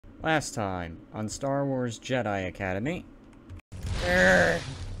Last time, on Star Wars Jedi Academy.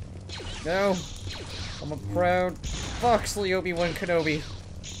 No! I'm a proud Foxley Obi-Wan Kenobi.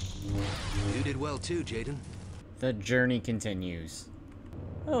 You did well too, Jaden. The journey continues.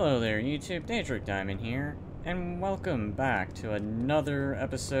 Hello there, YouTube. Daedric Diamond here, and welcome back to another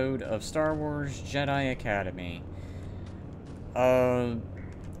episode of Star Wars Jedi Academy. I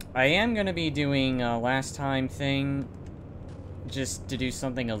am gonna be doing a last time thing, just to do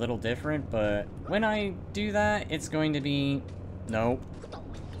something a little different, but when I do that, it's going to be... Nope.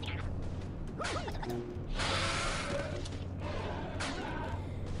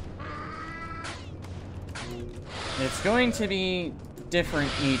 It's going to be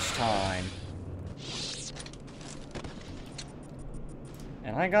different each time.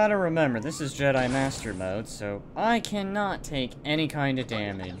 And I gotta remember, this is Jedi Master Mode, so I cannot take any kind of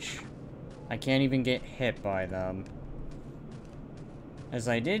damage. I can't even get hit by them. As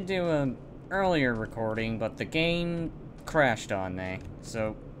I did do an earlier recording, but the game crashed on me,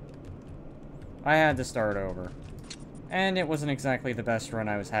 so I had to start over. And it wasn't exactly the best run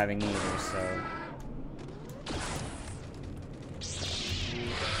I was having either, so...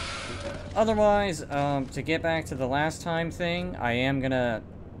 Otherwise, to get back to the last time thing, I am gonna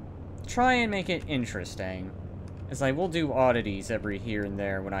try and make it interesting. As I will do oddities every here and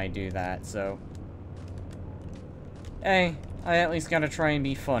there when I do that, so... Hey, I at least gotta try and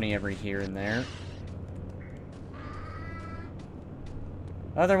be funny every here and there.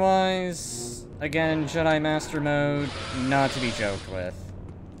 Otherwise, again, Jedi Master Mode, not to be joked with.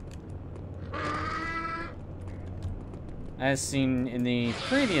 As seen in the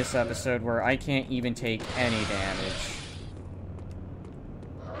previous episode where I can't even take any damage.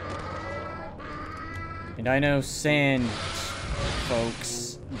 And I know sand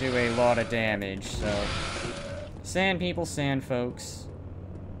folks do a lot of damage, so... Sand people, sand folks.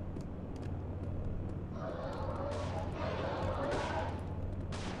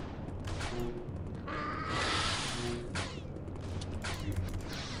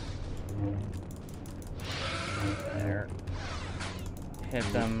 There. Hit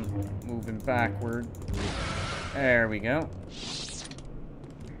them, moving backward. There we go.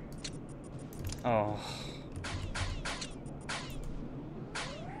 Oh.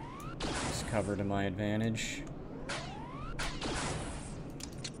 Just cover to my advantage.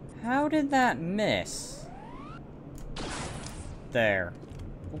 How did that miss? There.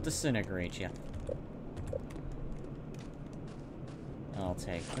 We'll disintegrate you. I'll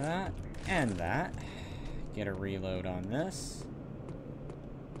take that, and that. Get a reload on this.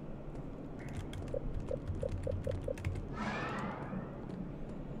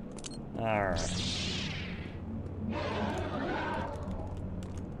 Alright.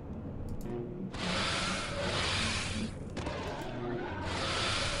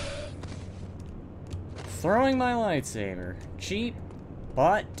 Throwing my lightsaber. Cheap,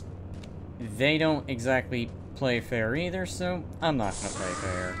 but they don't exactly play fair either, so I'm not gonna play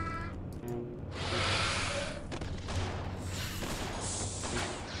fair.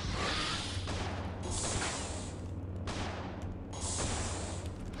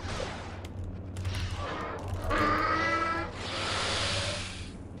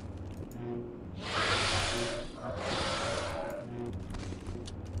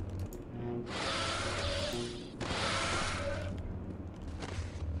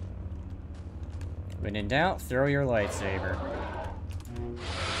 When in doubt, throw your lightsaber.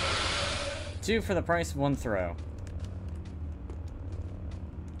 2 for the price of 1 throw.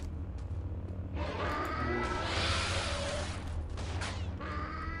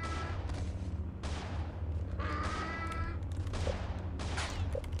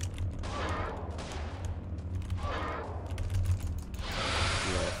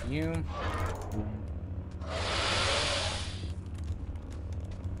 Deal with you.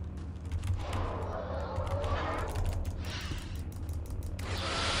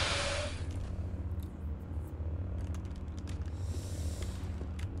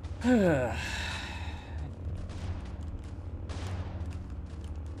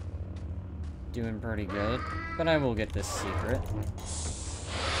 Doing pretty good, but I will get this secret.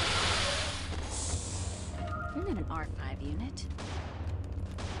 You're in an R5 unit.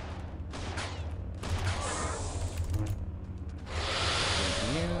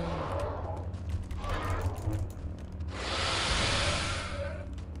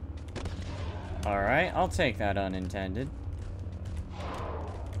 Alright, I'll take that unintended.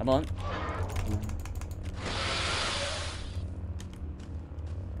 Come on.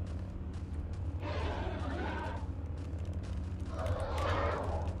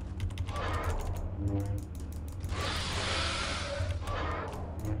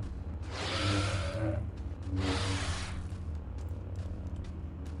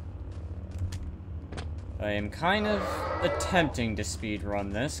 I am kind of attempting to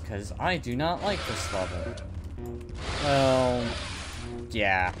speedrun this, because I do not like this level. Well,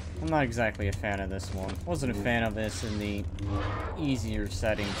 yeah, I'm not exactly a fan of this one. Wasn't a fan of this in the easier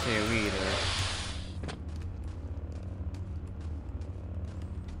setting too, either.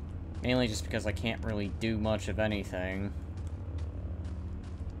 Mainly just because I can't really do much of anything.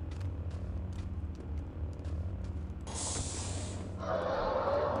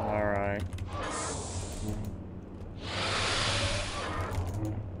 Alright.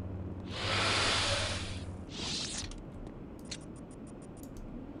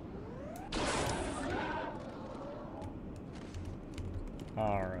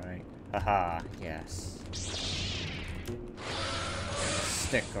 Alright. Haha, yes.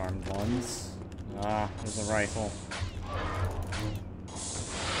 Stick-armed ones. Ah, there's a rifle.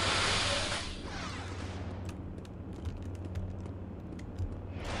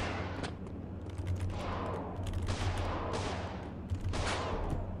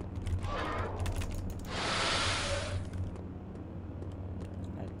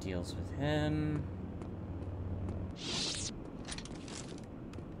 That deals with him.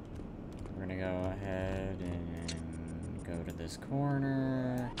 We're gonna go ahead and go to this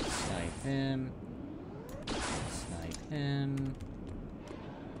corner, snipe him, snipe him.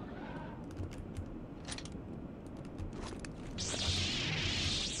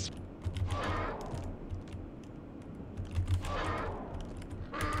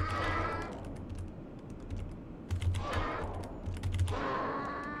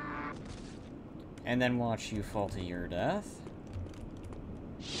 And then watch you fall to your death.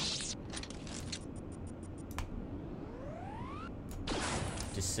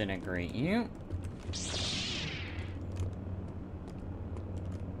 Disintegrate you.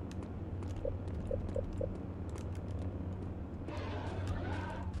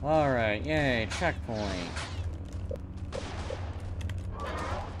 Alright, yay, checkpoint.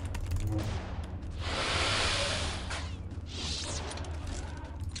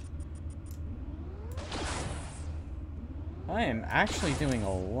 I am actually doing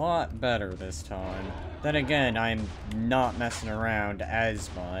a lot better this time. Then again, I'm not messing around as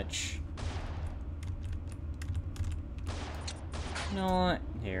much. You know what?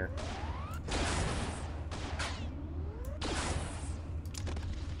 Here.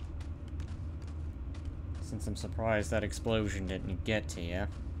 Since I'm surprised that explosion didn't get to you.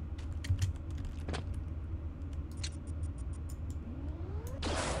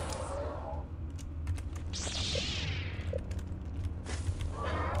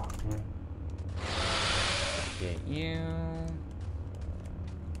 Get you.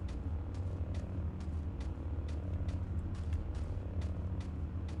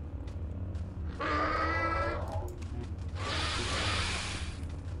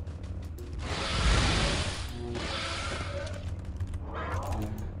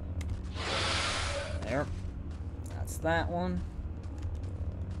 There. That's that one.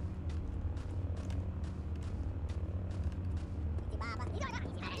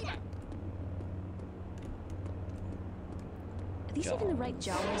 Are these even the right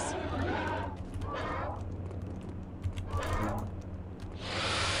jaws?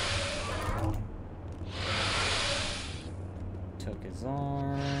 Took his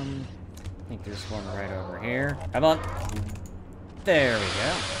arm. I think there's one right over here. How about... There we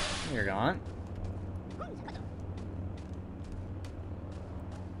go. You're gone.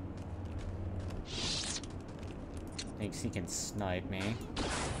 Thinks he can snipe me.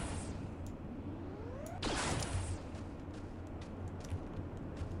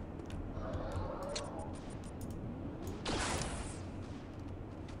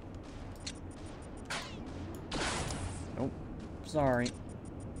 Nope. Sorry.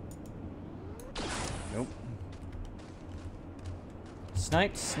 Nope.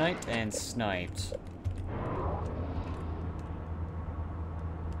 Sniped, sniped, and sniped.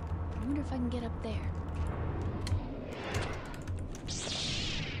 I wonder if I can get up there.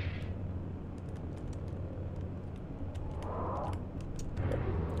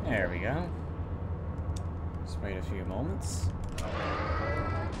 There we go. Just wait a few moments.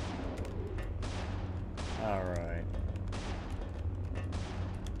 Alright.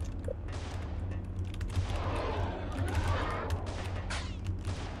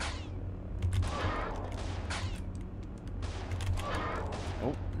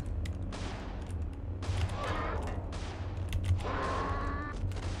 Oh.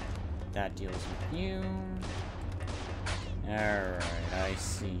 That deals with you. Alright, I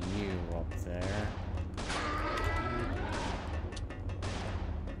see you up there.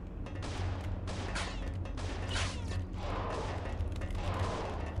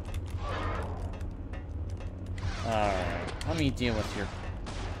 let me deal with your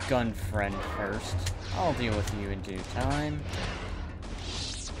gun friend first. I'll deal with you in due time.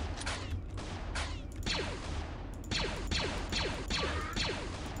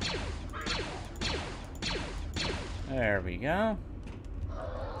 There we go.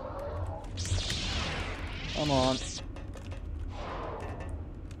 Come on.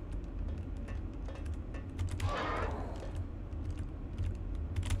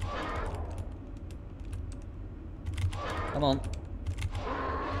 Come on.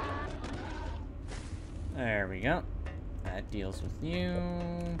 There we go. That deals with you.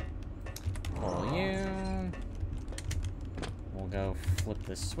 Pull you. We'll go flip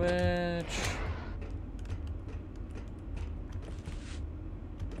the switch.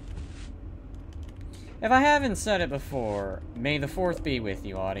 If I haven't said it before, may the 4th be with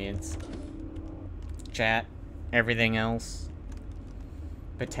you, audience. Chat. Everything else.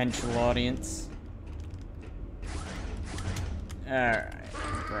 Potential audience. Alright.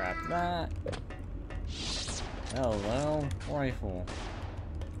 Grab that. Hello, rifle.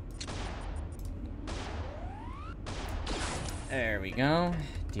 There we go.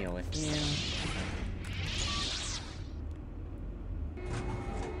 Deal with you.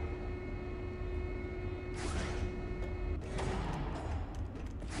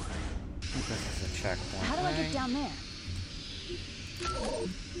 This is a checkpoint. How do I get down there?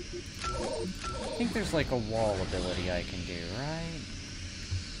 I think there's like a wall ability I can do, right?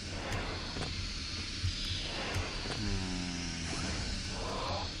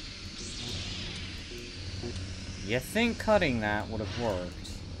 You think cutting that would have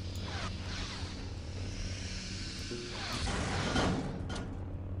worked.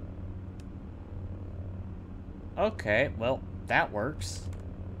 Okay, well, that works.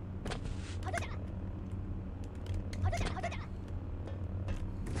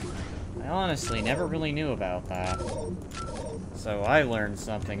 I honestly never really knew about that. So I learned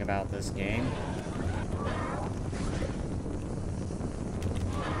something about this game.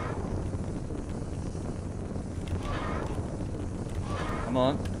 Come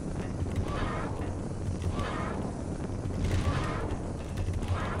on.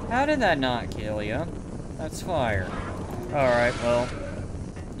 How did that not kill you? That's fire. Alright, well,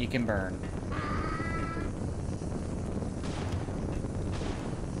 you can burn.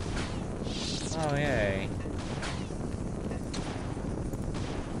 Oh, yay.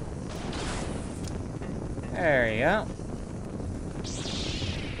 There you go.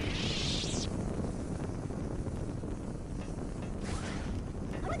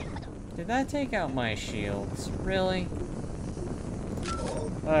 Did that take out my shields? Really?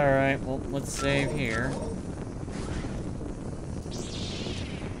 Alright, well, let's save here.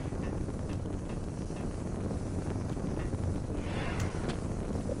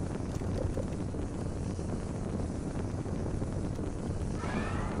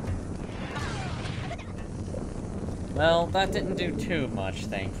 Well, that didn't do too much,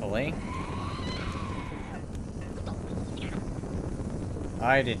 thankfully.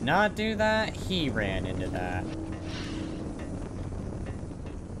 I did not do that, he ran into that.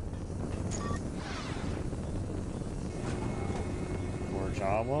 Poor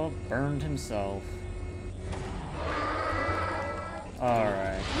Jawa burned himself.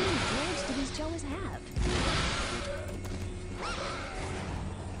 Alright. How many droids do these Jawas have?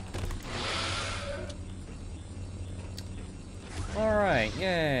 Alright,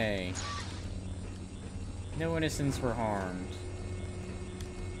 yay. No innocents were harmed.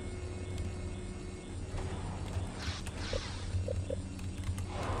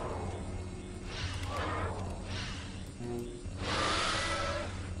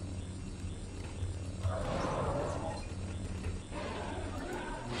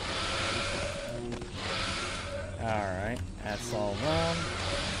 Alright, that's all done.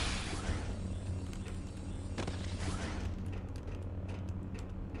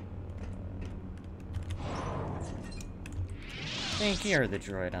 I think you're the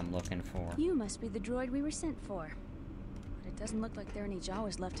droid I'm looking for. You must be the droid we were sent for. But it doesn't look like there are any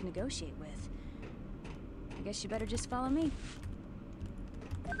Jawas left to negotiate with. I guess you better just follow me.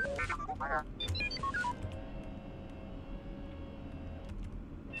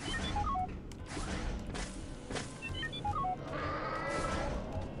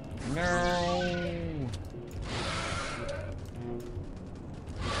 No.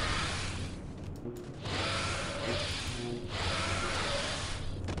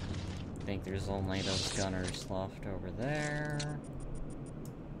 I think there's only those gunners left over there.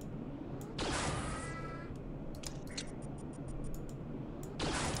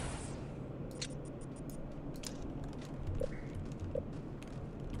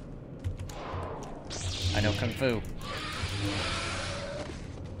 I know Kung Fu.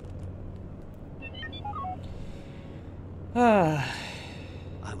 Ah.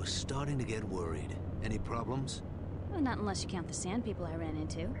 I was starting to get worried. Any problems? Well, not unless you count the sand people I ran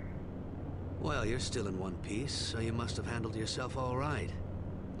into. Well, you're still in one piece, so you must have handled yourself all right.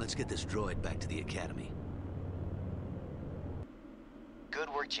 Let's get this droid back to the Academy. Good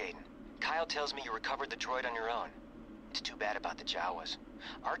work, Jaden. Kyle tells me you recovered the droid on your own. It's too bad about the Jawas.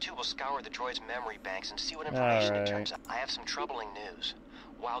 R2 will scour the droid's memory banks and see what information it turns up. I have some troubling news.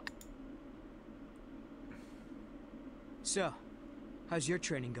 While... So, how's your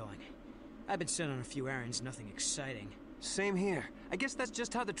training going? I've been sent on a few errands, nothing exciting. Same here. I guess that's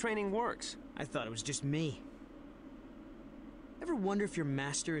just how the training works. I thought it was just me. Ever wonder if your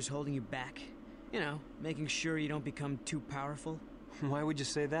master is holding you back? You know, making sure you don't become too powerful? Why would you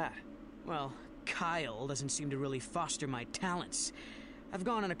say that? Well, Kyle doesn't seem to really foster my talents. I've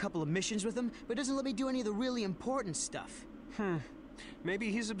gone on a couple of missions with him, but doesn't let me do any of the really important stuff.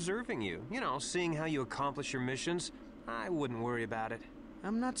 Maybe he's observing you. You know, seeing how you accomplish your missions. I wouldn't worry about it.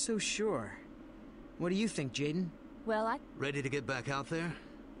 I'm not so sure. What do you think, Jaden? Well, Ready to get back out there?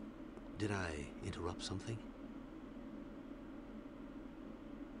 Did I interrupt something?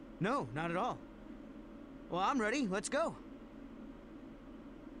 No, not at all. Well, I'm ready. Let's go.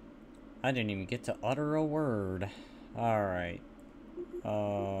 I didn't even get to utter a word. Alright.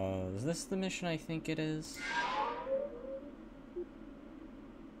 Is this the mission I think it is?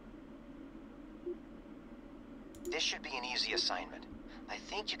 This should be an easy assignment. I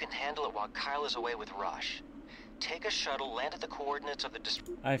think you can handle it while Kyle is away with Rosh. Take a shuttle, land at the coordinates of the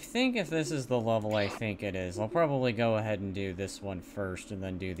I think if this is the level I think it is, I'll probably go ahead and do this one first and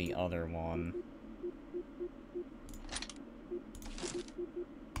then do the other one.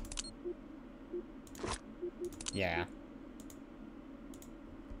 Yeah.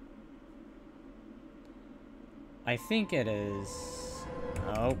 I think it is...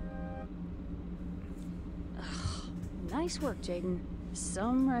 Oh. nice work, Jaden.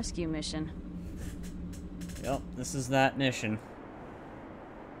 Some rescue mission. Yep, this is that mission.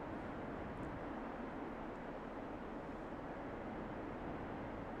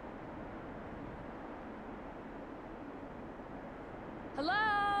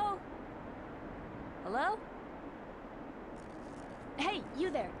 Hello? Hello? Hey,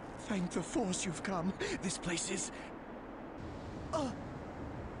 you there. Thank the Force you've come. This place is...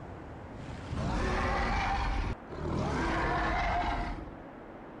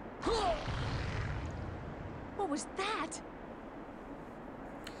 What was that?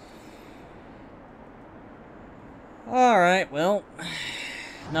 Alright, well...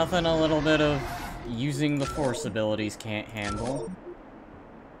 Nothing a little bit of using the Force abilities can't handle.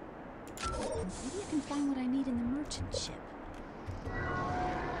 Maybe I can find what I need in the merchant ship.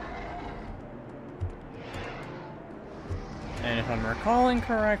 And if I'm recalling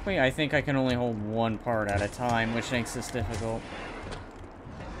correctly, I think I can only hold one part at a time, which makes this difficult.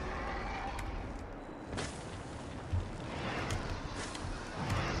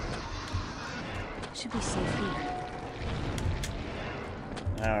 Should be safe here.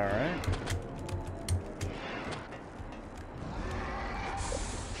 Alright.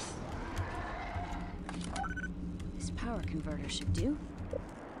 This power converter should do.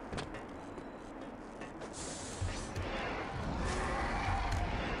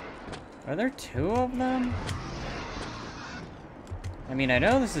 Are there two of them? I mean, I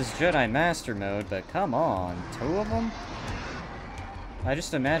know this is Jedi Master Mode, but come on, two of them? I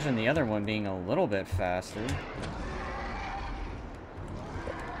just imagine the other one being a little bit faster.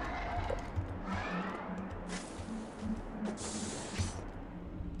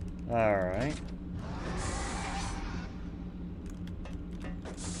 Alright.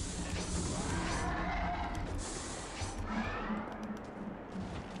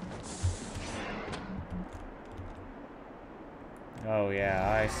 Oh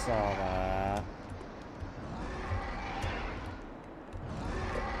yeah, I saw that.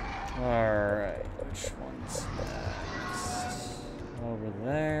 Alright, which one's next? Over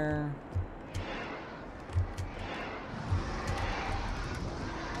there.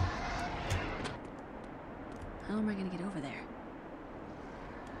 How am I gonna get over there?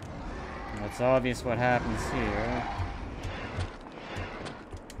 It's obvious what happens here.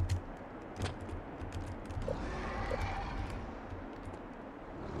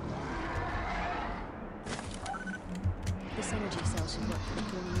 This energy cell should work for the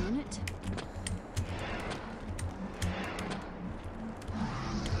cooling unit.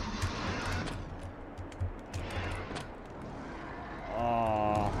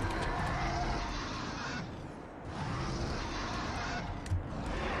 Oh.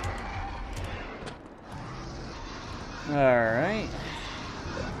 Alright.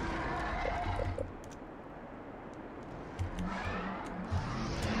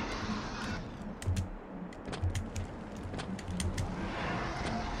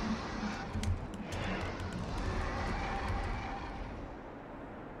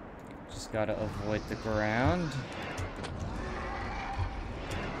 Just gotta avoid the ground.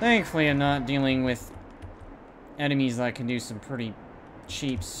 Thankfully, I'm not dealing with enemies that can do some pretty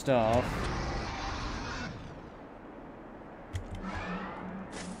cheap stuff.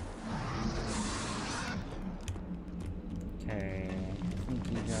 Okay, I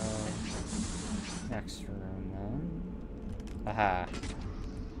think you go next room then. Aha.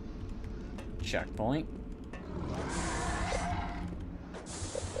 Checkpoint.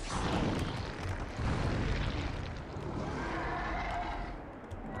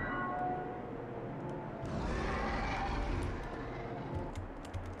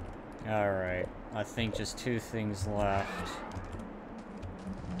 Alright, I think just 2 things left.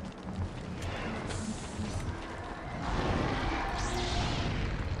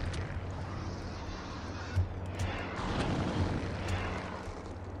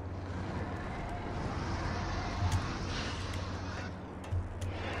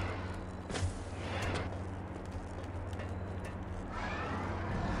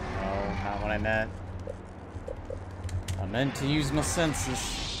 No, not what I meant. I meant to use my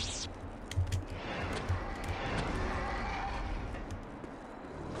senses.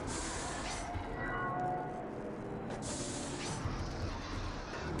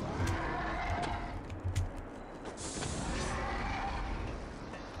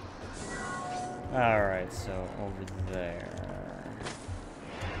 Alright, so over there.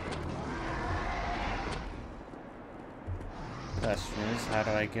 Question is, how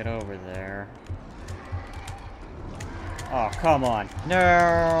do I get over there? Oh, come on.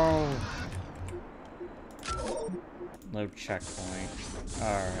 No! No checkpoint.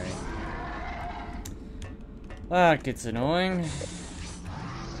 Alright. That gets annoying.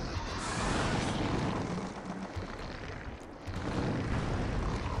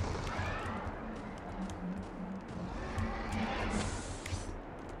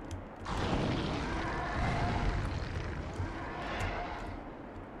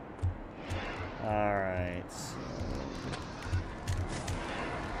 Alright, so...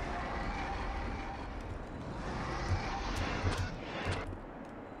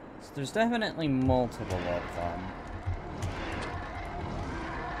 there's definitely multiple of them.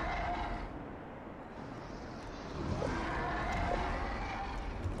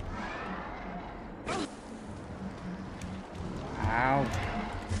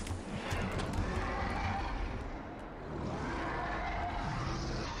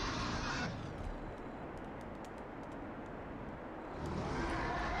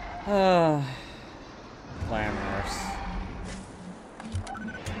 Ow. Glamorous.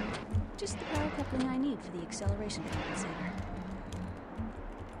 Just the power coupling I need for the acceleration compensator.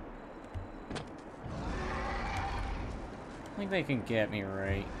 I think they can get me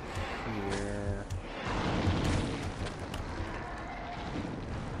right here.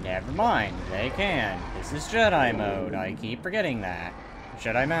 Never mind, they can. This is Jedi mode. I keep forgetting that.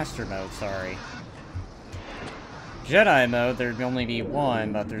 Jedi Master mode, sorry. Jedi mode, there'd only be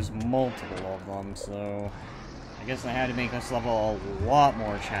one, but there's multiple of them, so... I guess I had to make this level a lot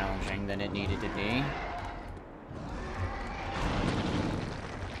more challenging than it needed to be.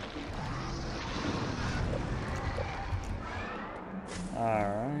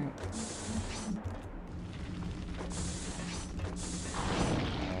 Alright.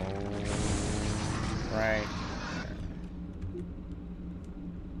 Oh, right.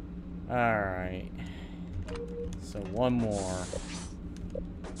 Alright. So one more.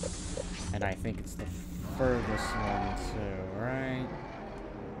 And I think it's the furthest one too, right?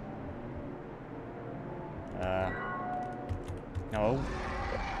 No.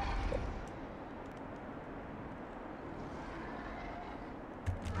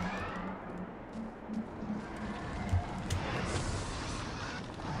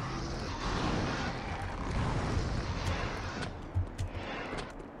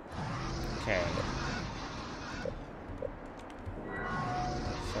 Okay.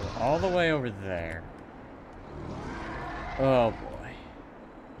 So all the way over there. Oh boy.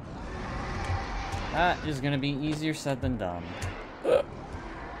 That is gonna be easier said than done.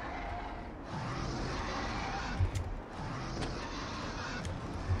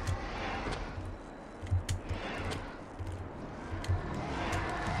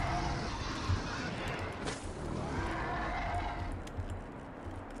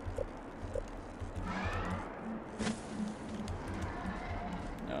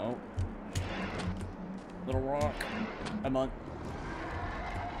 No. Little rock. Come on.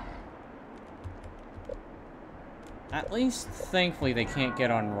 At least, thankfully, they can't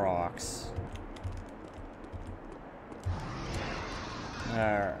get on rocks.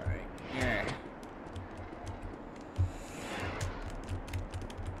 Alright. Yeah.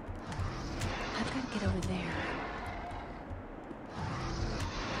 I've got to get over there.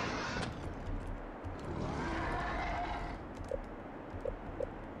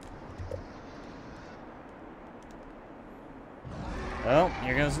 Oh,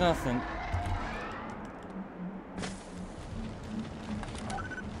 here goes nothing.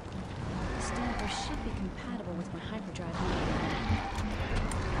 The stamper should be compatible with my hyperdrive.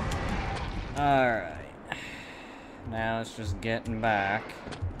 Alright. Now it's just getting back.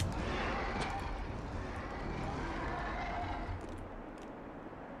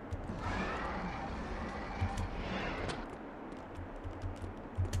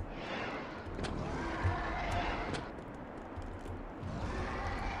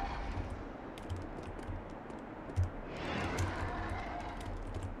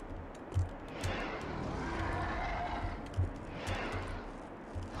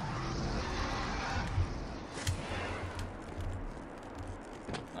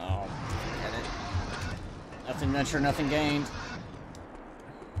 Nothing ventured, nothing gained.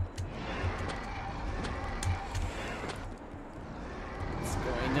 It's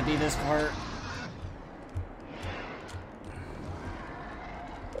going to be this part.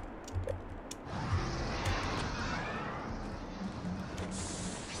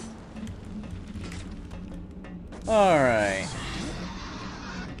 Alright.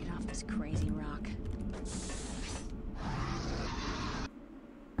 Get off this crazy rock.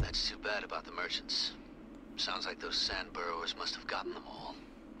 That's too bad about the merchants. Sounds like those sand burrowers must have gotten them all.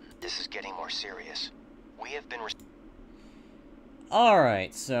 This is getting more serious. We have been...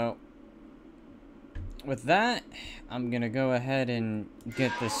 Alright, so... with that, I'm gonna go ahead and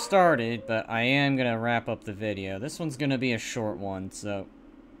get this started, but I am gonna wrap up the video. This one's gonna be a short one, so...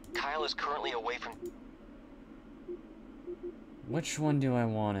 Kyle is currently away from... which one do I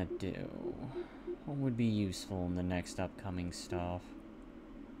want to do? What would be useful in the next upcoming stuff?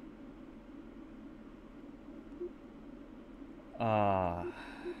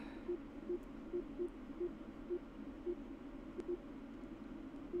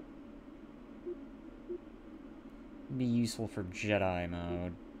 Be useful for Jedi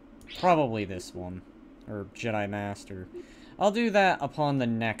mode. Probably this one. Or Jedi Master. I'll do that upon the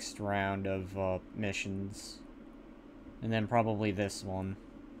next round of missions. And then probably this one.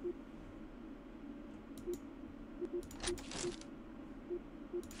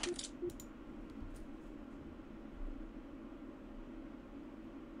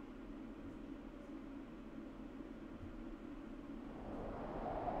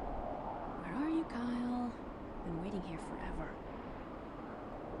 Where are you, Kyle? Been waiting here forever.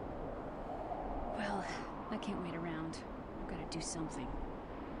 Well, I can't wait around. I've got to do something.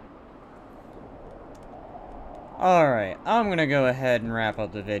 Alright, I'm gonna go ahead and wrap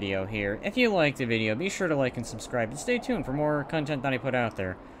up the video here. If you liked the video, be sure to like and subscribe, and stay tuned for more content that I put out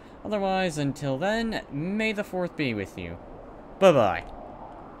there. Otherwise, until then, may the 4th be with you. Bye-bye.